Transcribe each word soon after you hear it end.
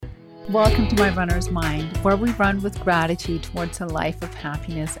Welcome to My Runner's Mind, where we run with gratitude towards a life of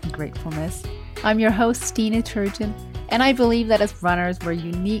happiness and gratefulness. I'm your host, Stina Turgeon, and I believe that as runners, we're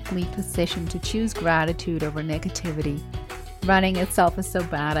uniquely positioned to choose gratitude over negativity. Running itself is so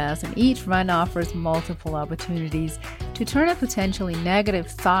badass, and each run offers multiple opportunities to turn a potentially negative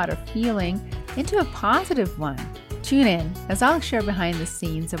thought or feeling into a positive one. Tune in as I'll share behind the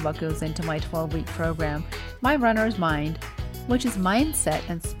scenes of what goes into my 12-week program, My Runner's Mind, which is mindset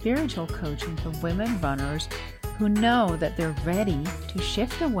and spiritual coaching for women runners who know that they're ready to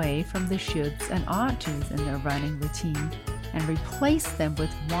shift away from the shoulds and ought tos in their running routine and replace them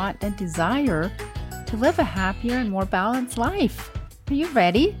with want and desire to live a happier and more balanced life. Are you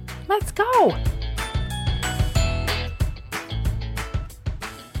ready? Let's go!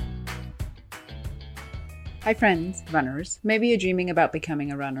 Hi friends, runners. Maybe you're dreaming about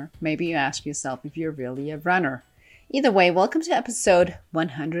becoming a runner. Maybe you ask yourself if you're really a runner. Either way, welcome to episode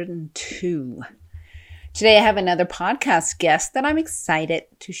 102. Today I have another podcast guest that I'm excited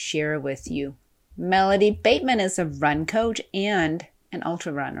to share with you. Melody Bateman is a run coach and an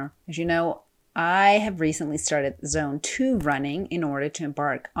ultra runner. As you know, I have recently started Zone 2 running in order to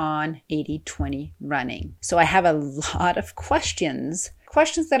embark on 80-20 running. So I have a lot of questions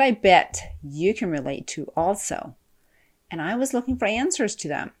that I bet you can relate to also. And I was looking for answers to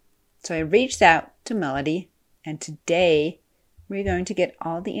them. So I reached out to Melody, and today we're going to get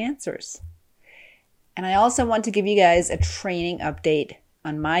all the answers. And I also want to give you guys a training update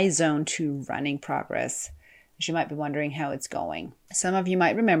on my Zone 2 running progress. As you might be wondering how it's going. Some of you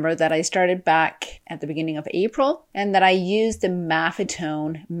might remember that I started back at the beginning of April and that I used the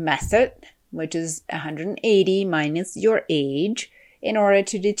Maffetone method, which is 180 minus your age, in order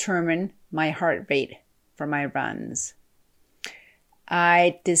to determine my heart rate for my runs.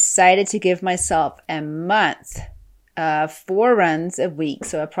 I decided to give myself a month of 4 runs a week,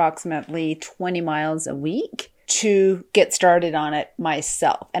 so approximately 20 miles a week, to get started on it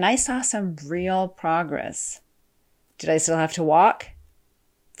myself. And I saw some real progress. Did I still have to walk?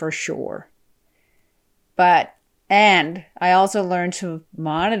 For sure. And I also learned to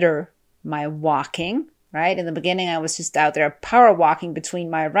monitor my walking, right? In the beginning, I was just out there power walking between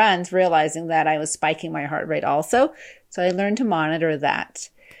my runs, realizing that I was spiking my heart rate also. So I learned to monitor that.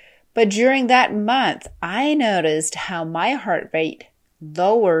 But during that month, I noticed how my heart rate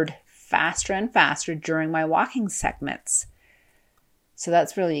lowered faster and faster during my walking segments. So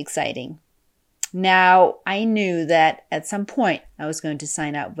that's really exciting. Now, I knew that at some point I was going to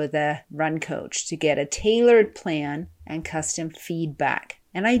sign up with a run coach to get a tailored plan and custom feedback.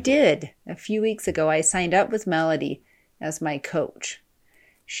 And I did. A few weeks ago, I signed up with Melody as my coach.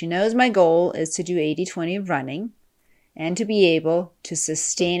 She knows my goal is to do 80-20 running and to be able to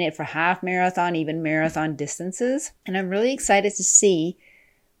sustain it for half marathon, even marathon distances. And I'm really excited to see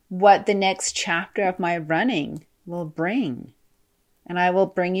what the next chapter of my running will bring. And I will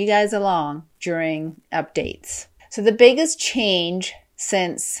bring you guys along during updates. So the biggest change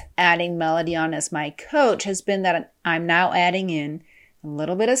since adding Melody on as my coach has been that I'm now adding in a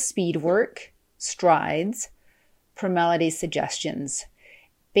little bit of speed work, strides, per Melody's suggestions,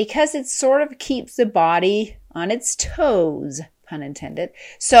 because it sort of keeps the body on its toes, pun intended.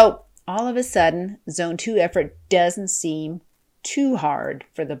 So all of a sudden, Zone 2 effort doesn't seem too hard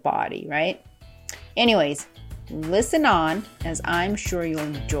for the body, right? Anyways, listen on, as I'm sure you'll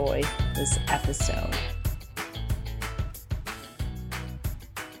enjoy this episode.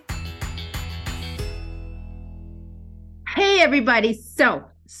 Hey everybody, so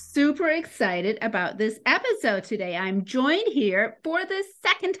super excited about this episode today. I'm joined here for the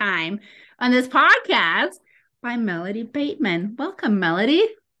second time on this podcast by Melody Bateman. Welcome, Melody.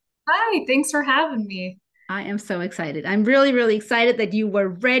 Hi, thanks for having me. I am so excited. I'm really, really excited that you were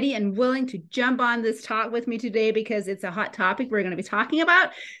ready and willing to jump on this talk with me today because it's a hot topic we're going to be talking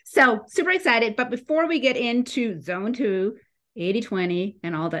about. So super excited. But before we get into Zone 2, 80-20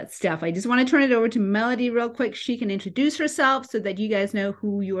 and all that stuff, I just want to turn it over to Melody real quick. She can introduce herself so that you guys know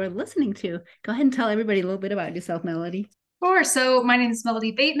who you are listening to. Go ahead and tell everybody a little bit about yourself, Melody. Sure. So my name is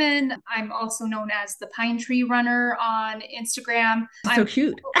Melody Bateman. I'm also known as the Pine Tree Runner on Instagram. So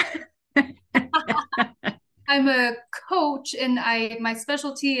cute. I'm a coach, and my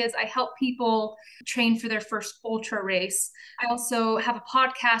specialty is I help people train for their first ultra race. I also have a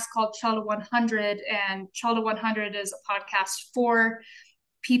podcast called Chalda 100, and Chalda 100 is a podcast for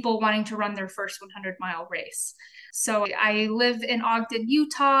people wanting to run their first 100-mile race. So I live in Ogden,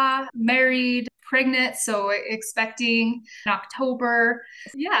 Utah, married, pregnant, so expecting in October.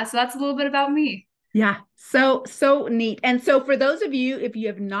 Yeah, so that's a little bit about me. Yeah, so neat. And so for those of you, if you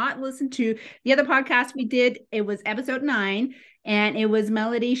have not listened to the other podcast we did, it was episode 9, And it was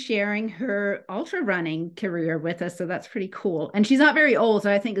Melody sharing her ultra running career with us. So that's pretty cool. And she's not very old.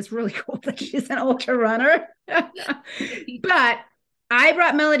 So I think it's really cool that she's an ultra runner. But I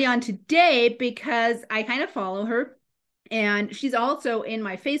brought Melody on today because I kind of follow her. And she's also in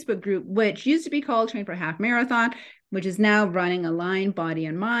my Facebook group, which used to be called Train for Half Marathon, which is now Running Aligned Body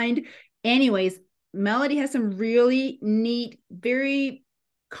and Mind. Anyways, Melody has some really neat, very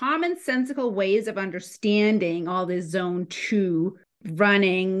commonsensical ways of understanding all this zone 2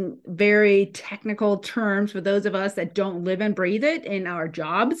 running, very technical terms for those of us that don't live and breathe it in our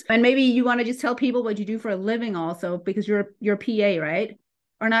jobs. And maybe you want to just tell people what you do for a living also, because you're a PA, right?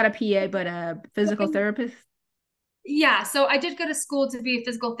 Or not a PA, but a physical therapist. Yeah, so I did go to school to be a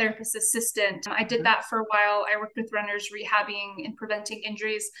physical therapist assistant. I did that for a while. I worked with runners rehabbing and preventing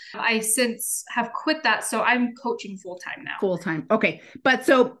injuries. I since have quit that, so I'm coaching full time now. Full time. Okay. But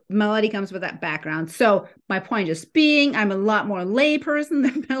so Melody comes with that background. So my point just being, I'm a lot more lay person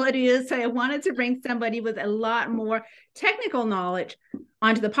than Melody is. So I wanted to bring somebody with a lot more technical knowledge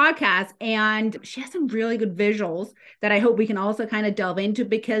onto the podcast. And she has some really good visuals that I hope we can also kind of delve into,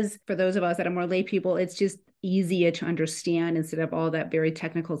 because for those of us that are more lay people, it's just easier to understand instead of all that very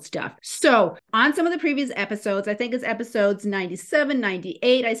technical stuff. So on some of the previous episodes, I think it's episodes 97,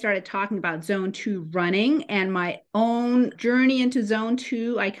 98, I started talking about zone 2 running and my own journey into zone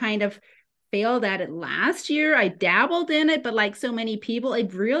 2. I kind of failed at it last year. I dabbled in it, but like so many people,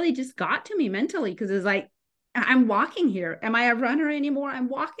 it really just got to me mentally, because it's like, I'm walking here. Am I a runner anymore? I'm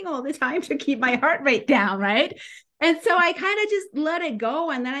walking all the time to keep my heart rate down, right? And so I kind of just let it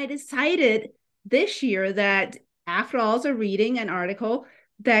go. And then I decided this year that after also reading an article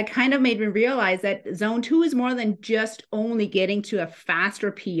that kind of made me realize that zone 2 is more than just only getting to a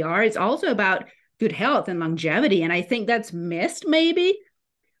faster PR. It's also about good health and longevity. And I think that's missed maybe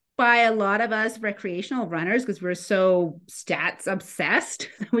by a lot of us recreational runners, because we're so stats obsessed.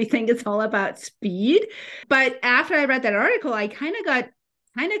 We think it's all about speed. But after I read that article, I kind of got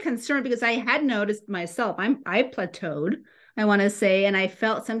kind of concerned, because I had noticed myself, I plateaued, I want to say, and I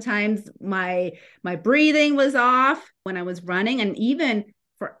felt sometimes my breathing was off when I was running, and even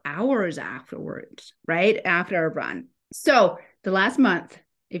for hours afterwards, right after a run. So the last month,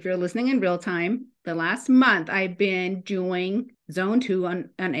 if you're listening in real time, the last month I've been doing zone 2 on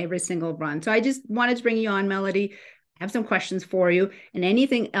every single run. So I just wanted to bring you on, Melody. I have some questions for you, and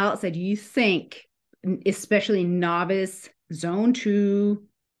anything else that you think, especially novice zone 2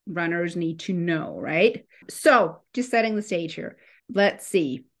 runners need to know, right? So just setting the stage here. Let's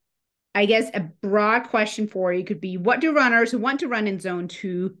see. I guess a broad question for you could be, what do runners who want to run in zone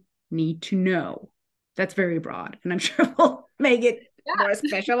 2 need to know? That's very broad, and I'm sure we'll make it more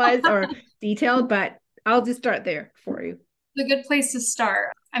specialized or detailed, but I'll just start there for you. It's a good place to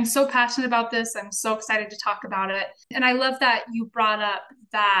start. I'm so passionate about this. I'm so excited to talk about it. And I love that you brought up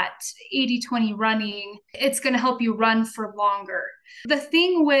that 80-20 running. It's going to help you run for longer. The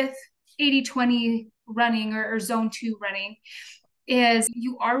thing with 80-20 running or zone 2 running is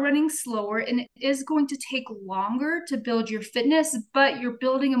you are running slower, and it is going to take longer to build your fitness, but you're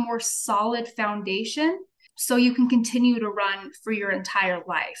building a more solid foundation so you can continue to run for your entire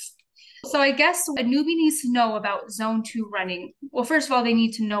life. So I guess a newbie needs to know about zone 2 running. Well, first of all, they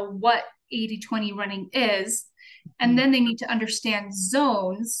need to know what 80-20 running is, and then they need to understand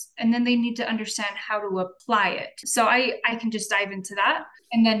zones, and then they need to understand how to apply it. So I can just dive into that,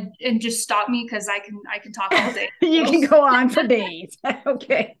 and just stop me, because I can talk all day. You can go on for days.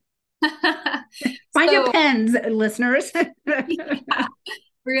 Okay. Find your pens, listeners. Yeah.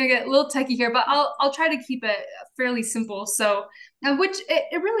 We're gonna get a little techie here, but I'll try to keep it fairly simple. So, which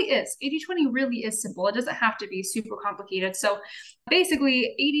it really is. 80-20 really is simple. It doesn't have to be super complicated. So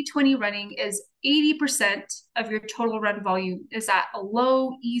basically 80-20 running is 80% of your total run volume is at a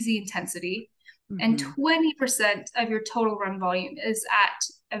low, easy intensity, and 20% of your total run volume is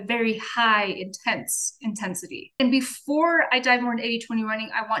at a very high intense intensity. And before I dive more into 80-20 running,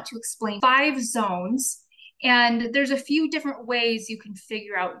 I want to explain 5 zones. And there's a few different ways you can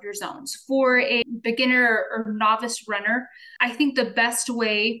figure out your zones. For a beginner or novice runner, I think the best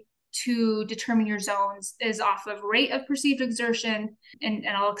way to determine your zones is off of rate of perceived exertion. And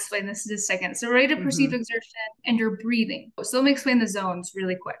I'll explain this in a second. So rate of perceived exertion and your breathing. So let me explain the zones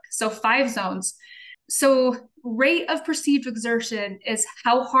really quick. So 5 zones. So rate of perceived exertion is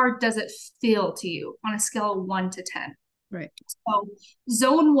how hard does it feel to you on a scale of 1 to 10. Right. So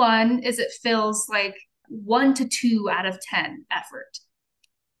zone 1 is it feels like 1 to 2 out of 10 effort.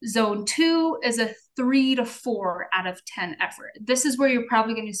 Zone 2 is a 3 to 4 out of 10 effort. This is where you're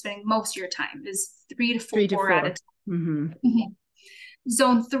probably going to be spending most of your time, is 3 to 4 out of 10.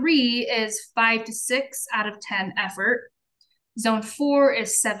 Zone 3 is 5 to 6 out of 10 effort. Zone 4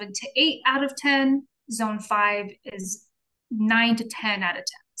 is 7 to 8 out of 10. Zone 5 is 9 to 10 out of 10.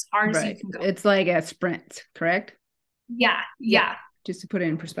 As hard as you Right. can go. It's like a sprint, correct? Yeah, Yeah. yeah. Just to put it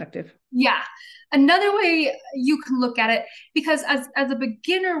in perspective. Yeah. Another way you can look at it, because as a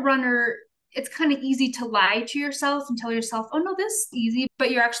beginner runner, it's kind of easy to lie to yourself and tell yourself, oh no, this is easy,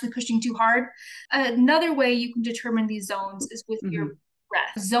 but you're actually pushing too hard. Another way you can determine these zones is with your Mm-hmm.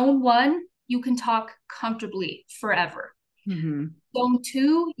 breath. Zone 1, you can talk comfortably forever. Mm-hmm. Zone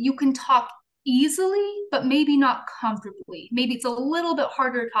 2, you can talk easily, but maybe not comfortably. Maybe it's a little bit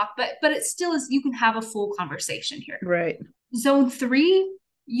harder to talk, but it still is, you can have a full conversation here. Right. Zone 3,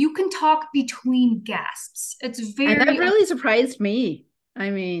 you can talk between gasps. It's And that very, really surprised me. I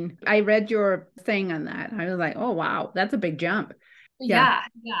mean, I read your thing on that. I was like, oh, wow, that's a big jump. Yeah.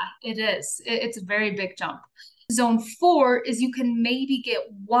 yeah, it is. It's a very big jump. Zone 4 is you can maybe get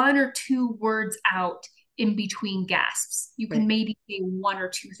one or two words out in between gasps. You can Right. maybe say one or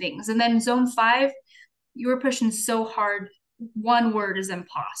two things. And then zone 5, you're pushing so hard, one word is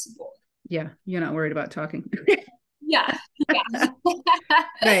impossible. Yeah. You're not worried about talking. Yeah, yeah.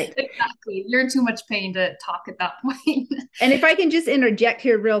 Right. Exactly. You're in too much pain to talk at that point. And if I can just interject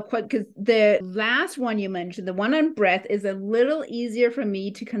here real quick, because the last one you mentioned, the one on breath, is a little easier for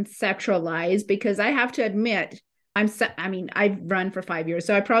me to conceptualize because I have to admit, I mean, I've run for 5 years,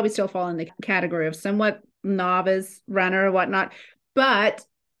 so I probably still fall in the category of somewhat novice runner or whatnot. But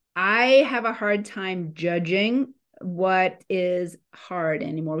I have a hard time judging what is hard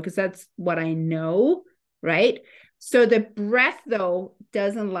anymore because that's what I know, right? So the breath, though,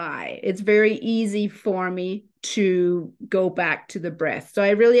 doesn't lie. It's very easy for me to go back to the breath. So I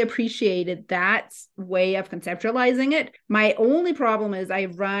really appreciated that way of conceptualizing it. My only problem is I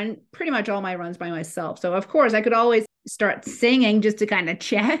run pretty much all my runs by myself. So of course I could always start singing just to kind of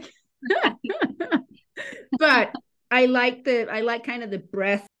check. But I like kind of the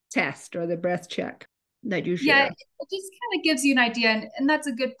breath test or the breath check that you Yeah, share. it just kind of gives you an idea. And that's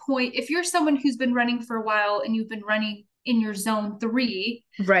a good point. If you're someone who's been running for a while and you've been running in your zone 3,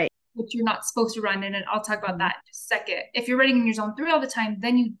 Right. which you're not supposed to run in, and I'll talk about Mhm. that in just a second. If you're running in your zone 3 all the time,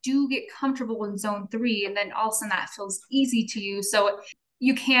 then you do get comfortable in zone 3, and then all of a sudden that feels easy to you. So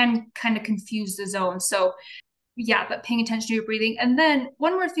you can kind of confuse the zone. So yeah, but paying attention to your breathing. And then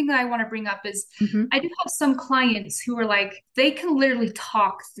one more thing that I want to bring up is Mhm. I do have some clients who are like, they can literally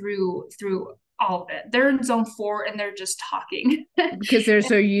talk through all of it. They're in zone 4 and they're just talking. Because they're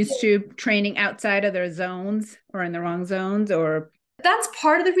so used to training outside of their zones or in the wrong zones or That's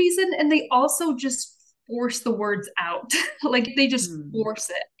part of the reason. And they also just force the words out. Like they just hmm. force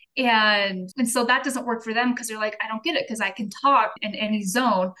it. And so that doesn't work for them because they're like, I don't get it because I can talk in any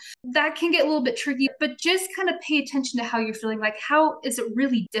zone. That can get a little bit tricky, but just kind of pay attention to how you're feeling. Like, how is it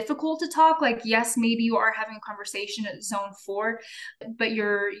really difficult to talk? Like, yes, maybe you are having a conversation at zone 4, but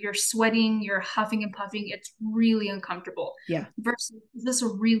you're sweating, you're huffing and puffing. It's really uncomfortable. Yeah. Versus, is this a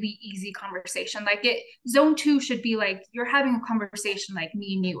really easy conversation? Like it, zone 2 should be like you're having a conversation like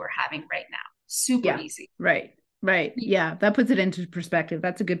me and you are having right now. Super Yeah. easy. Right. Right. Yeah. That puts it into perspective.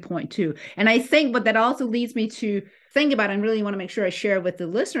 That's a good point too. And I think what that also leads me to think about and really want to make sure I share with the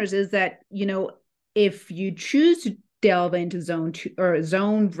listeners is that, if you choose to delve into zone 2 or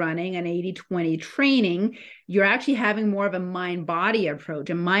zone running and 80/20 training, you're actually having more of a mind body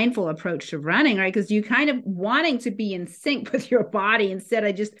approach, a mindful approach to running, right? Because you kind of wanting to be in sync with your body instead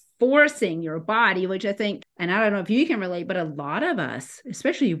of just forcing your body, which I think, and I don't know if you can relate, but a lot of us,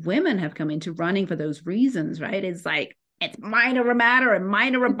 especially women, have come into running for those reasons, right? It's like, it's mind over matter and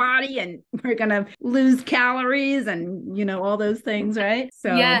mind over body, and we're going to lose calories and, all those things, right?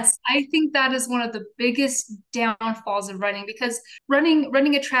 So, Yes, I think that is one of the biggest downfalls of running because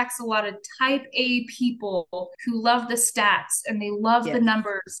running attracts a lot of type A people who love the stats and they love the yes.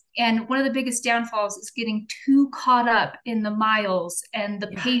 numbers. And one of the biggest downfalls is getting too caught up in the miles and the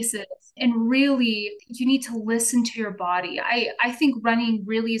Yeah. paces. And really, you need to listen to your body. I think running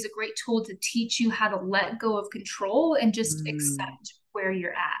really is a great tool to teach you how to let go of control and just Mm, accept where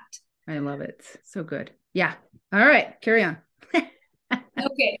you're at. I love it. So good. Yeah. All right. Carry on.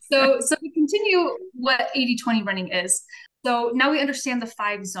 Okay, so to continue what 80/20 running is. So now we understand the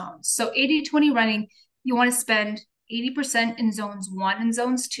 5 zones. So 80/20 running, you want to spend 80% in zones 1 and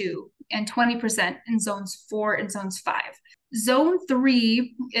zones 2, and 20% in zones 4 and zones 5. Zone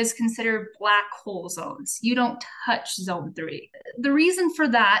 3 is considered black hole zones. You don't touch zone 3. The reason for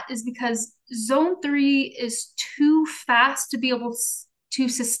that is because zone 3 is too fast to be able to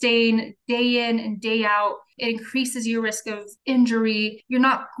sustain day in and day out. It increases your risk of injury. You're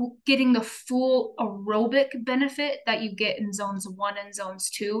not getting the full aerobic benefit that you get in zones 1 and zones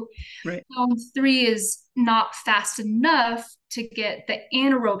 2. Right. Zone 3 is not fast enough to get the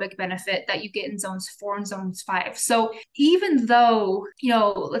anaerobic benefit that you get in zones 4 and zones 5. So even though,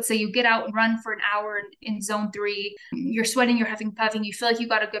 let's say you get out and run for an hour in zone 3, you're sweating, you're having puffing, you feel like you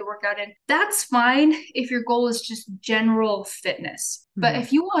got a good workout in, that's fine if your goal is just general fitness. But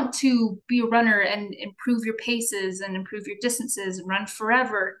if you want to be a runner and improve your paces and improve your distances and run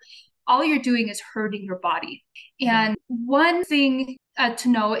forever, all you're doing is hurting your body. And one thing to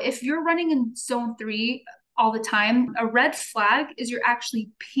know, if you're running in zone 3 all the time, a red flag is you're actually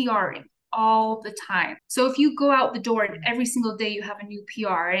PRing all the time. So if you go out the door and every single day you have a new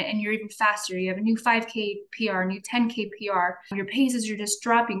PR and you're even faster, you have a new 5K PR, new 10K PR, your paces are just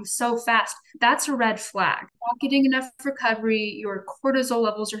dropping so fast, that's a red flag. Not getting enough recovery, your cortisol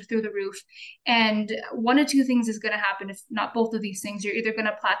levels are through the roof. And one of two things is going to happen. If not both of these things, you're either going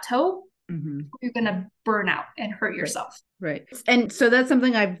to plateau, you're going to burn out and hurt yourself. Right. And so that's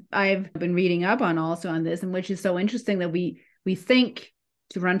something I've been reading up on also on this, and which is so interesting that we think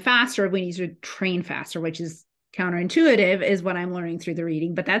to run faster, we need to train faster, which is counterintuitive, is what I'm learning through the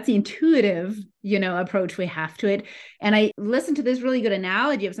reading. But that's the intuitive, approach we have to it. And I listened to this really good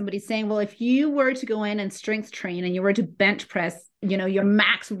analogy of somebody saying, well, if you were to go in and strength train and you were to bench press, your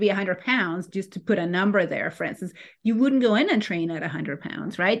max would be 100 pounds, just to put a number there, for instance, you wouldn't go in and train at 100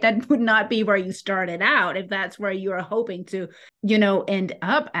 pounds, right? That would not be where you started out if that's where you are hoping to, end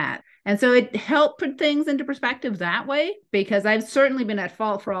up at. And so it helped put things into perspective that way, because I've certainly been at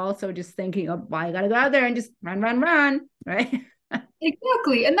fault for also just thinking, oh, well, I got to go out there and just run, right?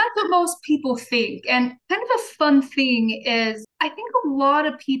 Exactly. And that's what most people think. And kind of a fun thing is, I think a lot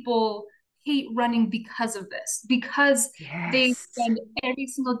of people hate running because of this, because they spend every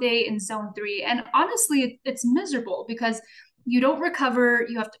single day in zone 3. And honestly, it's miserable because you don't recover.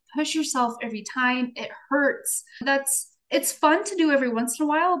 You have to push yourself every time. It hurts. It's fun to do every once in a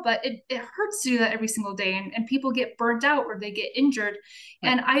while, but it hurts to do that every single day. And people get burnt out or they get injured.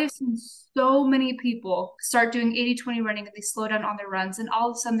 And I have seen so many people start doing 80-20 running and they slow down on their runs. And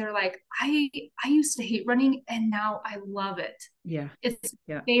all of a sudden they're like, I used to hate running and now I love it. Yeah. It's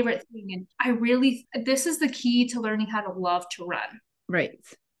my favorite thing. And this is the key to learning how to love to run. Right.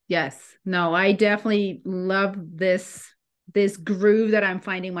 Yes. No, I definitely love this groove that I'm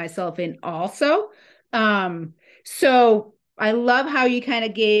finding myself in also. So I love how you kind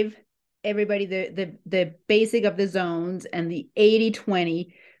of gave everybody the basic of the zones and the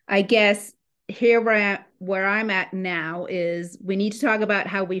 80-20. I guess here where I'm at now is we need to talk about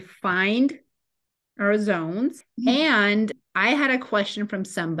how we find our zones. And I had a question from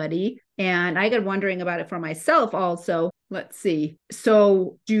somebody and I got wondering about it for myself also. Let's see.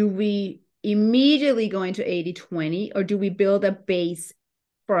 So do we immediately go into 80-20 or do we build a base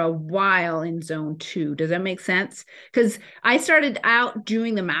for a while in zone 2? Does that make sense? Because I started out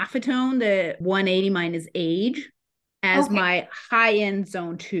doing the Maffetone, the 180 minus age, as my high-end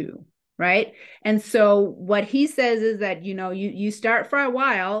zone 2, right? And so what he says is that, you start for a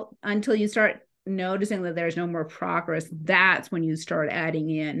while until you start noticing that there's no more progress. That's when you start adding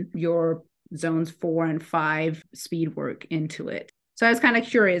in your zones 4 and 5 speed work into it. So I was kind of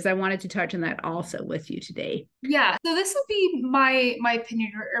curious. I wanted to touch on that also with you today. Yeah. So this would be my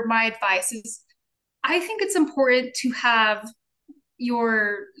opinion or my advice is, I think it's important to have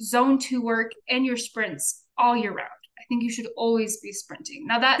your zone 2 work and your sprints all year round. I think you should always be sprinting.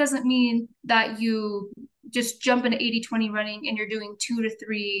 Now that doesn't mean that you just jump into 80-20 running and you're doing 2 to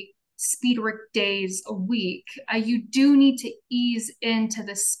 3 speed work days a week. You do need to ease into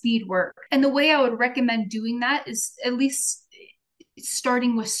the speed work. And the way I would recommend doing that is at least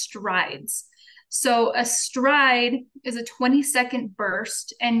starting with strides. So a stride is a 20-second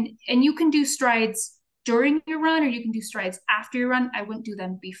burst, and you can do strides during your run or you can do strides after your run. I wouldn't do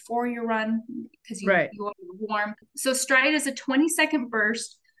them before your run because you want to be warm. So stride is a 20-second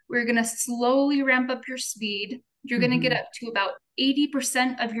burst. We're going to slowly ramp up your speed. You're going to get up to about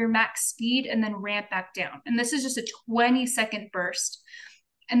 80% of your max speed and then ramp back down. And this is just a 20-second burst.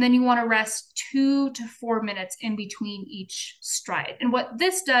 And then you want to rest 2 to 4 minutes in between each stride. And what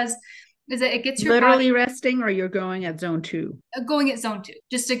this does is that it gets your literally body resting, or you're going at zone 2? Going at zone 2,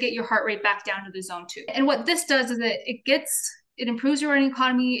 just to get your heart rate back down to the zone 2. And what this does is that it improves your running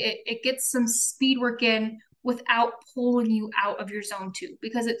economy. It gets some speed work in without pulling you out of your zone 2,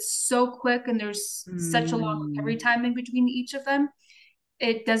 because it's so quick and there's such a long recovery time in between each of them.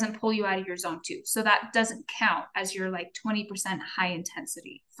 It doesn't pull you out of your zone 2. So that doesn't count as your 20% high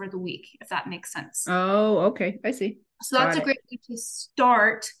intensity for the week, if that makes sense. Oh, okay. I see. So that's a great way to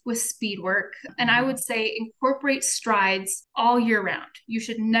start with speed work. And I would say incorporate strides all year round. You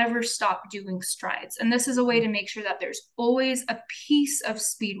should never stop doing strides. And this is a way to make sure that there's always a piece of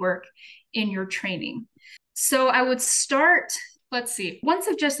speed work in your training. So I would start, let's see, one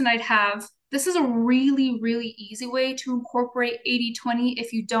suggestion I'd have, this is a really, really easy way to incorporate 80/20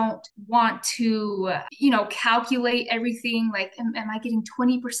 if you don't want to, calculate everything. Like, am I getting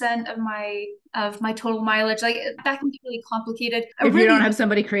 20% of my total mileage? Like that can be really complicated. If you don't have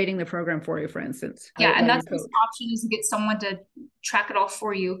somebody creating the program for you, for instance, yeah, right? and Like that's this option is to get someone to track it all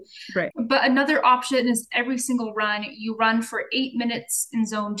for you. right. But another option is every single run, you run for 8 minutes in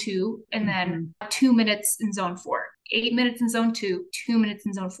zone 2 and then 2 minutes in zone 4. 8 minutes in zone 2, 2 minutes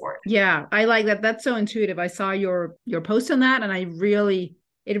in zone 4. Yeah, I like that. That's so intuitive. I saw your post on that, and it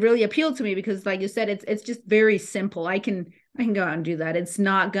really appealed to me because, like you said, it's just very simple. I can go out and do that. It's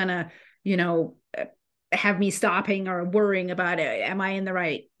not gonna, you know, have me stopping or worrying about it. Am I in the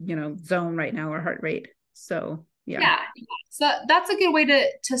right, zone right now or heart rate? So yeah. Yeah. So that's a good way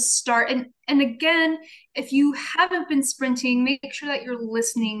to start. And again, if you haven't been sprinting, make sure that you're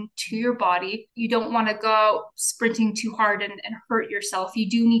listening to your body. You don't want to go out sprinting too hard and hurt yourself. You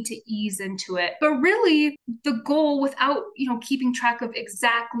do need to ease into it. But really, the goal without, keeping track of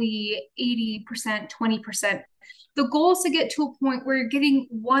exactly 80%, 20%, the goal is to get to a point where you're getting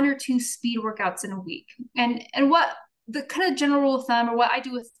 1 or 2 speed workouts in a week. And what the kind of general rule of thumb, or what I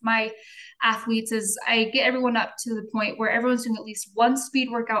do with my athletes, is I get everyone up to the point where everyone's doing at least 1 speed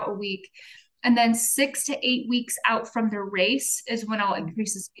workout a week. And then 6 to 8 weeks out from their race is when I'll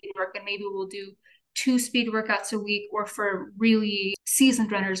increase the speed work. And maybe we'll do 2 speed workouts a week, or for really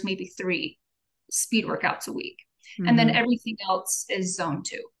seasoned runners, maybe 3 speed workouts a week. And then everything else is zone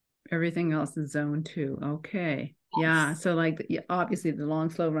 2. Everything else is zone 2. Okay. Yeah. So like obviously the long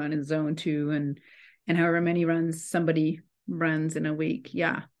slow run is zone 2, and however many runs somebody runs in a week.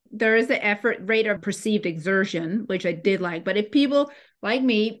 Yeah. There is the effort rate of perceived exertion, which I did like. But if people like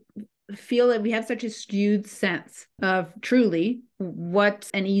me feel that we have such a skewed sense of truly what's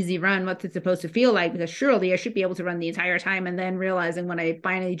an easy run, what's it supposed to feel like, because surely I should be able to run the entire time, and then realizing when I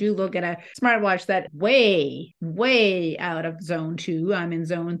finally do look at a smartwatch that way out of zone 2, I'm in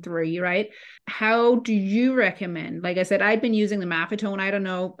zone 3, right? How do you recommend? Like I said, I've been using the Maffetone. I don't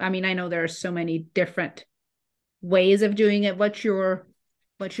know, I mean, I know there are so many different ways of doing it. What's your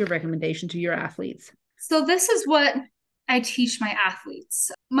recommendation to your athletes? So this is what I teach my athletes.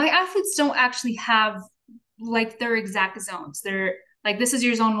 My athletes don't actually have like their exact zones. They're like, this is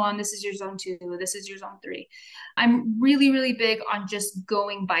your zone 1, this is your zone 2, this is your zone 3. I'm really, really big on just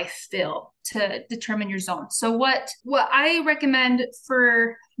going by feel to determine your zone. So what I recommend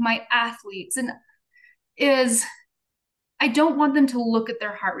for my athletes is I don't want them to look at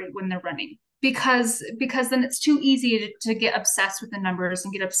their heart rate when they're running, because then it's too easy to get obsessed with the numbers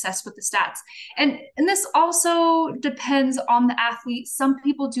and get obsessed with the stats. And this also depends on the athlete. Some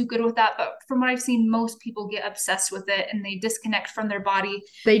people do good with that, but from what I've seen, most people get obsessed with it and they disconnect from their body.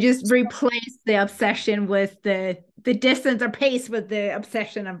 They just replace the obsession with the distance or pace with the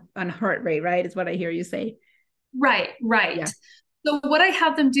obsession on heart rate, right? Is what I hear you say. Right. Yeah. So what I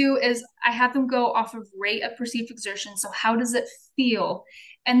have them do is I have them go off of rate of perceived exertion. So how does it feel?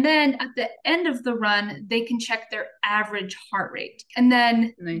 And then at the end of the run, they can check their average heart rate. And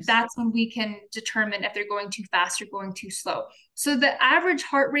then that's when we can determine if they're going too fast or going too slow. So the average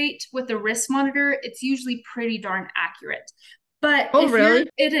heart rate with the wrist monitor, it's usually pretty darn accurate. But really?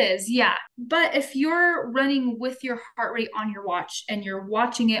 It is, yeah. But if you're running with your heart rate on your watch and you're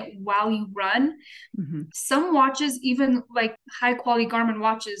watching it while you run, some watches, even like high quality Garmin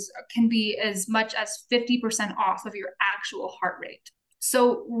watches, can be as much as 50% off of your actual heart rate.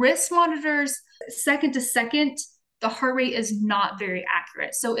 So wrist monitors, second to second, the heart rate is not very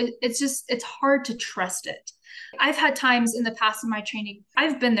accurate. So it's hard to trust it. I've had times in the past in my training,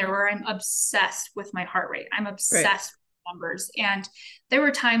 I've been there where I'm obsessed with my heart rate. I'm obsessed with numbers. And there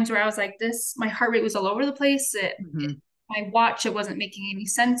were times where I was like this, my heart rate was all over the place. My watch, it wasn't making any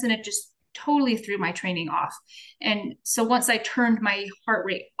sense. And it just totally threw my training off. And so once I turned my heart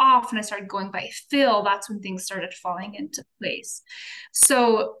rate off and I started going by feel, that's when things started falling into place.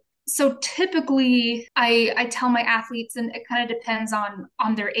 So typically I tell my athletes, and it kind of depends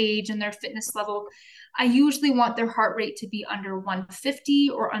on their age and their fitness level, I usually want their heart rate to be under 150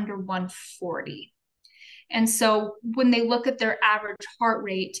 or under 140. And so when they look at their average heart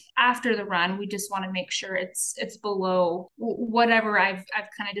rate after the run, we just want to make sure it's below whatever I've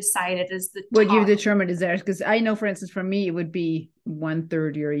kind of decided is the what you've determined is there. Because I know, for instance, for me, it would be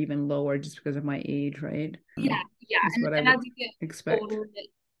 130 or even lower just because of my age, right? Yeah. And as you get older,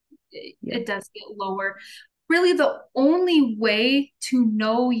 it does get lower. Really, the only way to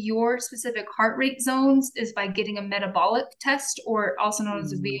know your specific heart rate zones is by getting a metabolic test, or also known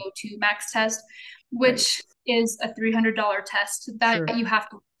as a VO2 max test, which is a $300 test that you have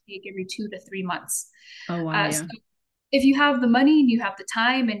to take every 2 to 3 months. Oh, wow. So Yeah. if you have the money and you have the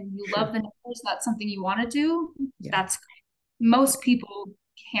time and you love Sure. the numbers, that's something you want to do. Yeah. That's most people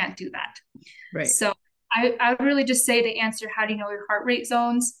can't do that. Right. So I would really just say to answer how do you know your heart rate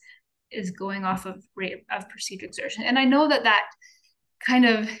zones is going off of rate of perceived exertion. And I know that that kind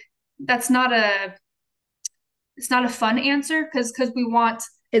of that's not a it's not a fun answer because we want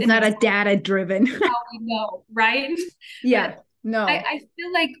It's an not a example data driven. how we know, right? Yeah. But No. I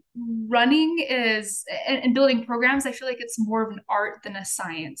feel like running is and building programs, I feel like it's more of an art than a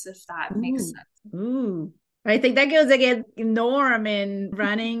science, if that makes Ooh. sense. Ooh. I think that goes against norm in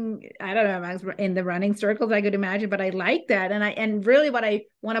running. I don't know, in the running circles, I could imagine, but I like that. And really what I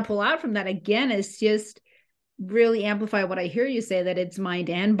want to pull out from that again is just really amplify what I hear you say, that it's mind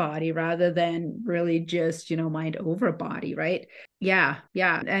and body rather than really just, mind over body, right? Yeah,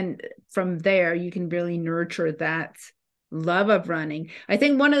 yeah. And from there, you can really nurture that love of running. I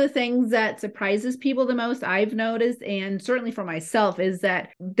think one of the things that surprises people the most, I've noticed, and certainly for myself, is that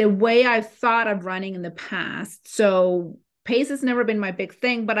the way I've thought of running in the past. So pace has never been my big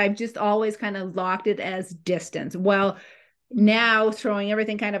thing, but I've just always kind of locked it as distance. Well, now throwing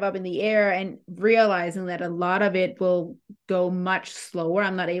everything kind of up in the air and realizing that a lot of it will go much slower.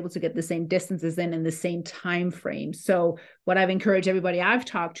 I'm not able to get the same distances in the same time frame. So what I've encouraged everybody I've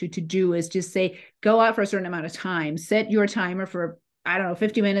talked to do is just say, go out for a certain amount of time, set your timer for, I don't know,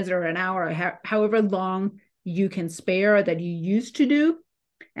 50 minutes or an hour, or however long you can spare that you used to do,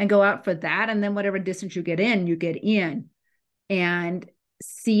 and go out for that. And then whatever distance you get in and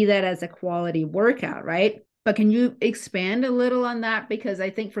see that as a quality workout, right? But can you expand a little on that? Because I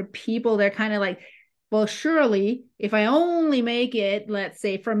think for people, they're kind of like, well, surely if I only make it, let's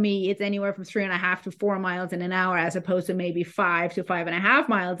say for me, it's anywhere from 3.5 to 4 miles in an hour, as opposed to maybe 5 to 5.5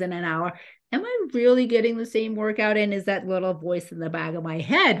 miles in an hour. Am I really getting the same workout in? Is that little voice in the back of my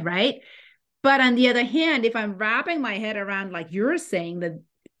head, right? But on the other hand, if I'm wrapping my head around, like you're saying, that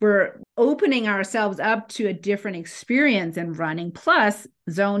we're opening ourselves up to a different experience in running. Plus,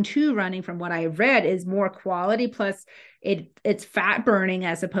 zone two running, from what I read, is more quality. Plus, it's fat burning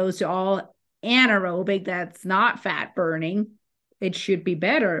as opposed to all anaerobic that's not fat burning. It should be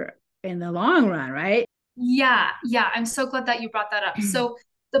better in the long run, right? Yeah, yeah. I'm so glad that you brought that up. So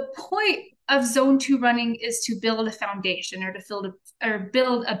the point of zone two running is to build a foundation or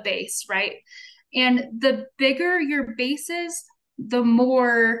build a base, right? And the bigger your base is, the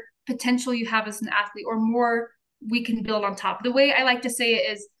more potential you have as an athlete or more we can build on top. The way I like to say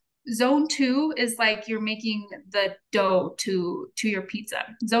it is zone two is like you're making the dough to your pizza.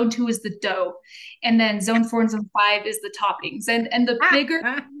 Zone two is the dough. And then zone four and zone five is the toppings. And the bigger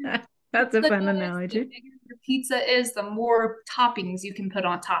That's a the fun dough is, the analogy. bigger your pizza is, the more toppings you can put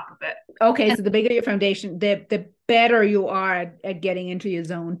on top of it. Okay, And so the bigger your foundation, the better you are at getting into your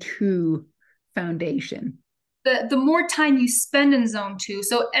zone two foundation. the more time you spend in zone two,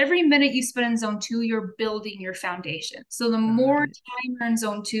 so every minute you spend in zone two, you're building your foundation. So the Got more it. time you're in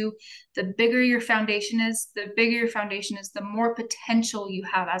zone two, the bigger your foundation is. The bigger your foundation is, the more potential you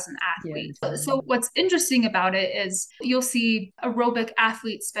have as an athlete. Yes. So what's interesting about it is you'll see aerobic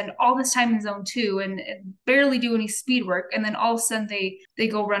athletes spend all this time in zone two and barely do any speed work, and then all of a sudden they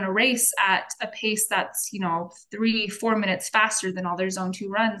go run a race at a pace that's 3-4 minutes faster than all their zone two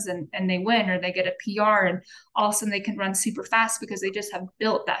runs, and they win or they get a PR, and all of a sudden they can run super fast because they just have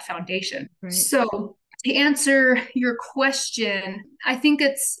built that foundation. Right. So to answer your question, I think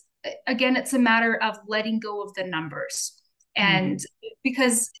it's a matter of letting go of the numbers. And Mhm.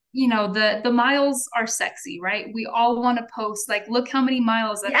 because the miles are sexy, right? We all want to post like, look how many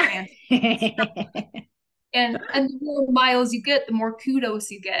miles that I Yeah. ran. And the more miles you get, the more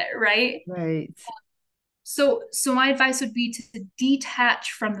kudos you get, right? Right. So my advice would be to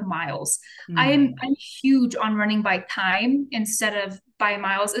detach from the miles. I'm Mm. I'm huge on running by time instead of by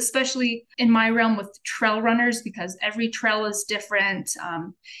miles, especially in my realm with trail runners, because every trail is different.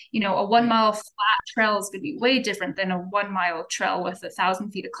 A one Right. mile flat trail is going to be way different than a 1 mile trail with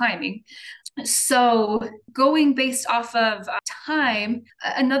 1,000 feet of climbing. So going based off of time,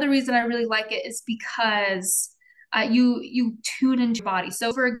 another reason I really like it is because you tune into your body.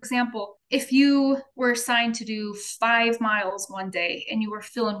 So, for example, if you were assigned to do 5 miles one day and you were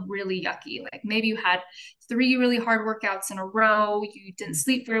feeling really yucky, like maybe you had 3 really hard workouts in a row, you didn't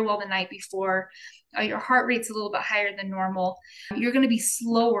sleep very well the night before, your heart rate's a little bit higher than normal, you're going to be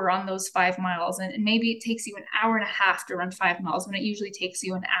slower on those 5 miles. And maybe it takes you an hour and a half to run 5 miles when it usually takes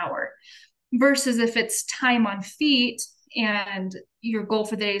you an hour. Versus if it's time on feet and your goal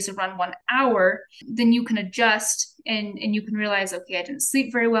for the day is to run 1 hour, then you can adjust and you can realize, okay, I didn't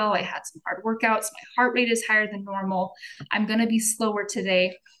sleep very well. I had some hard workouts. My heart rate is higher than normal. I'm going to be slower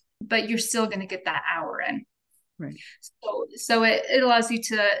today, but you're still going to get that hour in. Right. So it allows you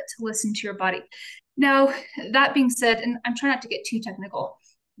to listen to your body. Now, that being said, and I'm trying not to get too technical,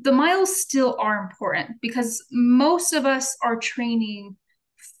 the miles still are important because most of us are training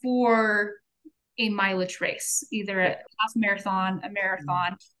for a mileage race, either a half marathon, a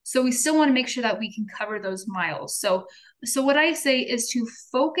marathon. So we still want to make sure that we can cover those miles. So what I say is to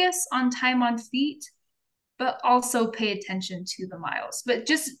focus on time on feet, but also pay attention to the miles. But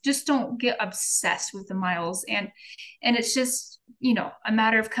just don't get obsessed with the miles. And it's just, a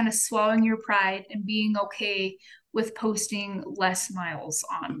matter of kind of swallowing your pride and being okay with posting less miles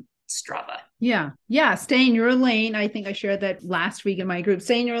on Strava. Yeah. Yeah. Stay in your lane. I think I shared that last week in my group.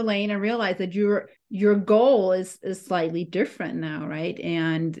 Stay in your lane and realize that your goal is slightly different now, right?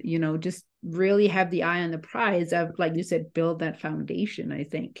 And just really have the eye on the prize of, like you said, build that foundation, I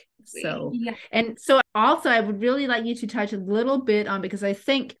think. So, yeah. And so also I would really like you to touch a little bit on, because I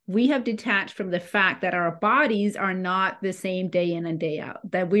think we have detached from the fact that our bodies are not the same day in and day out,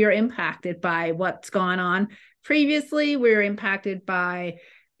 that we are impacted by what's gone on previously. We're impacted by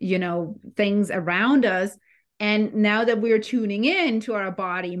things around us. And now that we're tuning in to our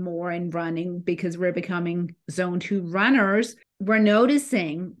body more and running, because we're becoming zone 2 runners, we're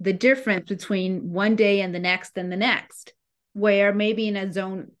noticing the difference between one day and the next, where maybe in a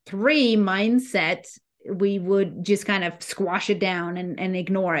zone 3 mindset, we would just kind of squash it down and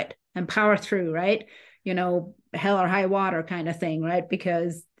ignore it and power through, right? Hell or high water kind of thing, right?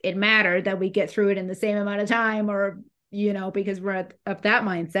 Because it mattered that we get through it in the same amount of time, or because we're of that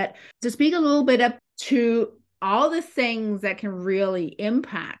mindset. To speak a little bit up to all the things that can really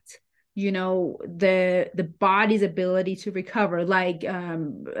impact, the body's ability to recover, like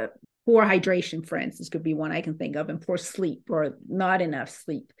poor hydration, for instance, could be one I can think of, and poor sleep or not enough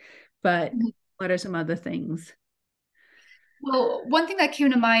sleep. But what are some other things? Well, one thing that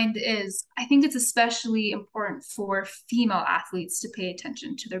came to mind is I think it's especially important for female athletes to pay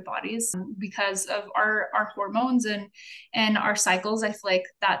attention to their bodies because of our hormones and our cycles. I feel like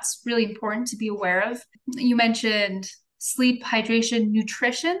that's really important to be aware of. You mentioned sleep, hydration,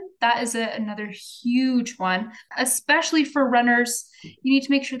 nutrition. That is another huge one, especially for runners. You need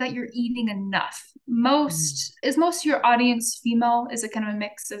to make sure that you're eating enough. Is most of your audience female? Is it kind of a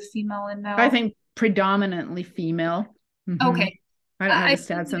mix of female and male? I think predominantly female. Okay. I don't know the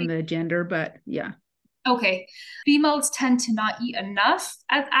stats on the gender, but yeah. Okay. Females tend to not eat enough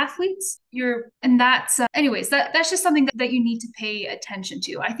as athletes. Anyways, that's just something that you need to pay attention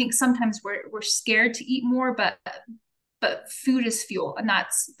to. I think sometimes we're scared to eat more, but food is fuel, and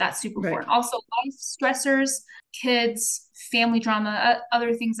that's super important. Also, life stressors, kids, family drama,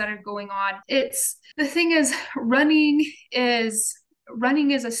 other things that are going on. The thing is, running is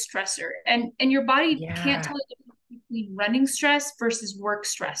a stressor, and your body can't tell the difference between running stress versus work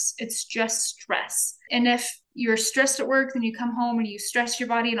stress. It's just stress. And if you're stressed at work, then you come home and you stress your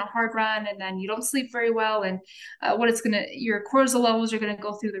body in a hard run, and then you don't sleep very well, and your cortisol levels are gonna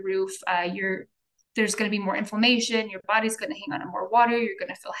go through the roof. There's going to be more inflammation. Your body's going to hang on to more water. You're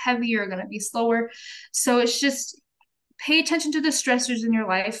going to feel heavy. You're going to be slower. So it's just pay attention to the stressors in your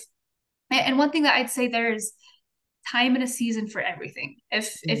life. And one thing that I'd say there is time and a season for everything.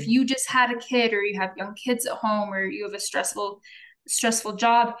 If you just had a kid, or you have young kids at home, or you have a stressful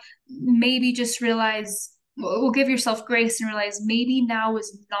job, maybe just realize, we'll give yourself grace and realize maybe now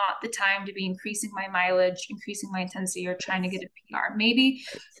is not the time to be increasing my mileage, increasing my intensity, or trying to get a PR. Maybe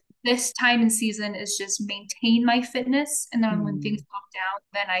this time and season is just maintain my fitness, and then when things calm down,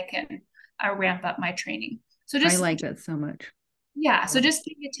 then I can ramp up my training. So I like that so much. Yeah, so just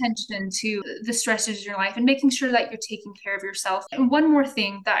paying attention to the stresses in your life and making sure that you're taking care of yourself. And one more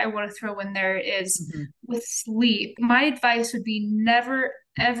thing that I want to throw in there is with sleep. My advice would be never,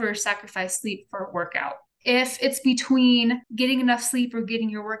 ever sacrifice sleep for a workout. If it's between getting enough sleep or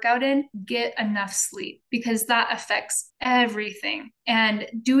getting your workout in, get enough sleep, because that affects everything. And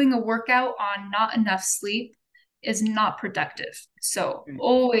doing a workout on not enough sleep is not productive. So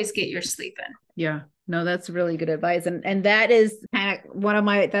always get your sleep in. Yeah. No, that's really good advice. And that is kind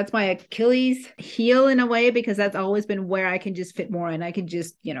of that's my Achilles heel in a way, because that's always been where I can just fit more in. I can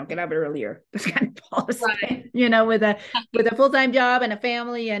just, get up earlier. This kind of policy, with a full-time job and a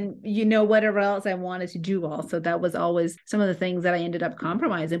family and, whatever else I wanted to do also. That was always some of the things that I ended up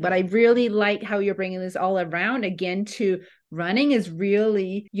compromising. But I really like how you're bringing this all around again to running is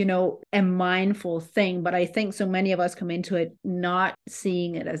really, a mindful thing. But I think so many of us come into it not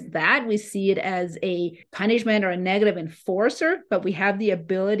seeing it as that. We see it as a punishment or a negative enforcer, but we have the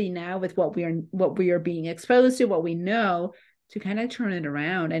ability now with what we are being exposed to, what we know, to kind of turn it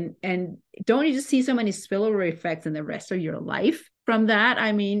around. And don't you just see so many spillover effects in the rest of your life from that?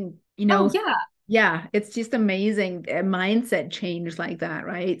 I mean, Oh yeah. yeah, it's just amazing. A mindset change like that,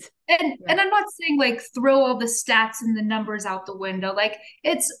 right? And I'm not saying like throw all the stats and the numbers out the window. Like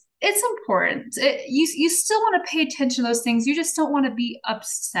it's important. You still want to pay attention to those things. You just don't want to be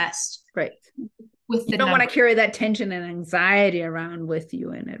obsessed Right. with You the don't want to numbers. carry that tension and anxiety around with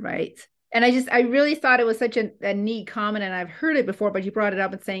you in it, right? And I really thought it was such a neat comment, and I've heard it before, but you brought it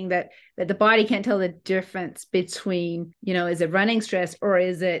up and saying that the body can't tell the difference between, is it running stress or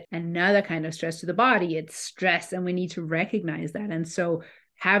is it another kind of stress to the body? It's stress, and we need to recognize that. And so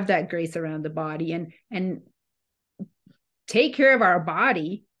have that grace around the body and take care of our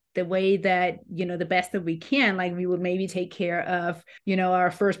body the way that, the best that we can, like we would maybe take care of,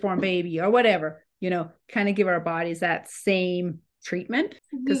 our firstborn baby or whatever, kind of give our bodies that same treatment,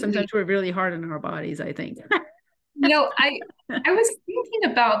 because Absolutely. sometimes we're really hard on our bodies, I think. I was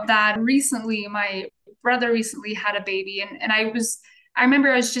thinking about that recently. My brother recently had a baby, and I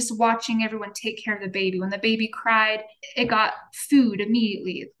remember I was just watching everyone take care of the baby. When the baby cried, it got food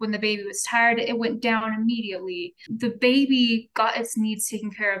immediately. When the baby was tired, it went down immediately. The baby got its needs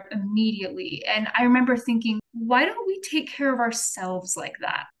taken care of immediately. And I remember thinking, why don't we take care of ourselves like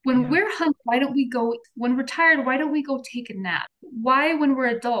that? When Yeah. we're hungry, why don't we go, when we're tired, why don't we go take a nap? Why, when we're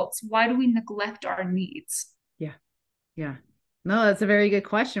adults, why do we neglect our needs? Yeah. Yeah. No, that's a very good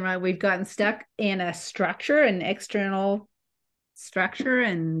question, right? We've gotten stuck in a structure, an external structure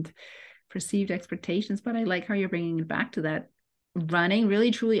and perceived expectations, but I like how you're bringing it back to that. Running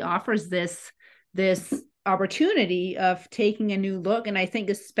really truly offers this opportunity of taking a new look, and I think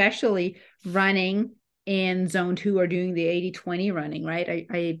especially running in zone 2 or doing the 80-20 running, right?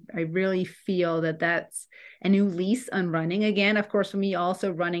 I really feel that that's a new lease on running again. Of course, for me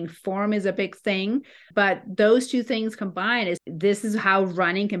also, running form is a big thing, but those two things combined, this is how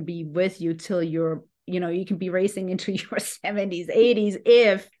running can be with you till you're, you can be racing into your 70s, 80s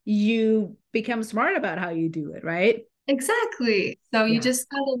if you become smart about how you do it, right? Exactly. So you Yeah. just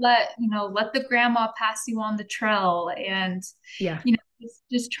gotta let the grandma pass you on the trail and, Yeah.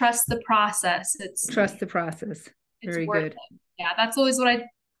 just trust the process. Trust the process. It's Very worth good. it. Yeah, that's always what I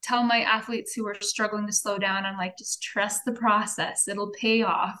tell my athletes who are struggling to slow down. I'm like, just trust the process. It'll pay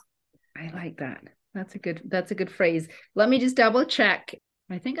off. I like that. That's a good phrase. Let me just double check.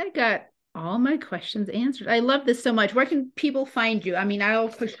 I think I got all my questions answered. I love this so much. Where can people find you? I mean, I'll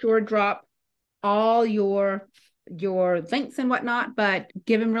for sure drop all your links and whatnot, but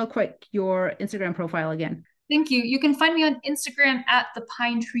give them real quick your Instagram profile again, Thank you. You can find me on Instagram at the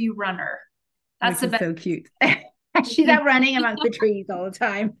Pine Tree Runner. That's which the is best. so cute. She's out running amongst the trees all the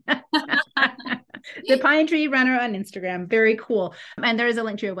time. The Pine Tree Runner on Instagram. Very cool. And there is a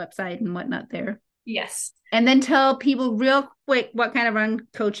link to your website and whatnot there. Yes. And then tell people real quick what kind of run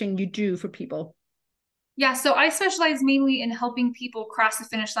coaching you do for people. Yeah, so I specialize mainly in helping people cross the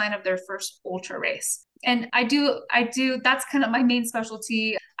finish line of their first ultra race. And that's kind of my main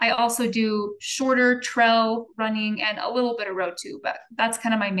specialty. I also do shorter trail running and a little bit of road too, but that's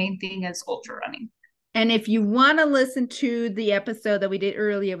kind of my main thing is ultra running. And if you want to listen to the episode that we did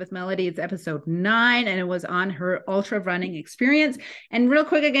earlier with Melody, it's episode 9, and it was on her ultra running experience. And real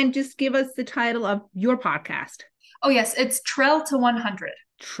quick, again, just give us the title of your podcast. Oh, yes, it's Trail to 100.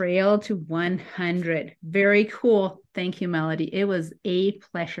 Trail to 100. Very cool. Thank you, Melody. It was a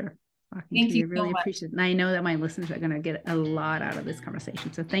pleasure talking Thank to you you. so Really much. appreciate it. And I know that my listeners are going to get a lot out of this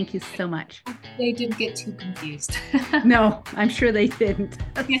conversation. So thank you so much. They didn't get too confused. No, I'm sure they didn't.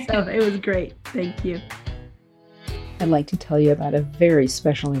 So it was great. Thank you. I'd like to tell you about a very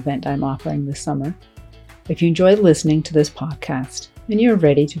special event I'm offering this summer. If you enjoyed listening to this podcast and you're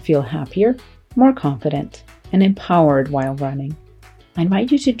ready to feel happier, more confident, and empowered while running, I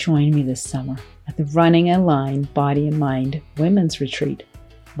invite you to join me this summer at the Running Aligned Body and Mind Women's Retreat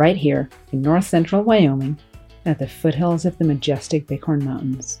right here in north central Wyoming at the foothills of the majestic Bighorn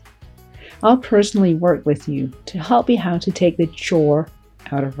Mountains. I'll personally work with you to help you how to take the chore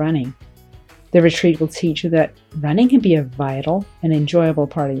out of running. The retreat will teach you that running can be a vital and enjoyable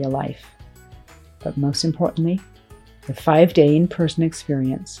part of your life. But most importantly, the 5-day in-person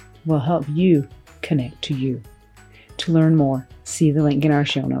experience will help you connect to you. To learn more, see the link in our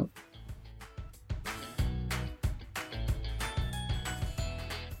show notes.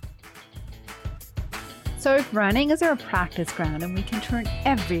 So if running is our practice ground and we can turn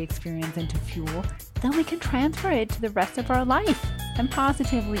every experience into fuel, then we can transfer it to the rest of our life and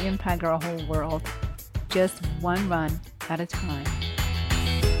positively impact our whole world, just one run at a time.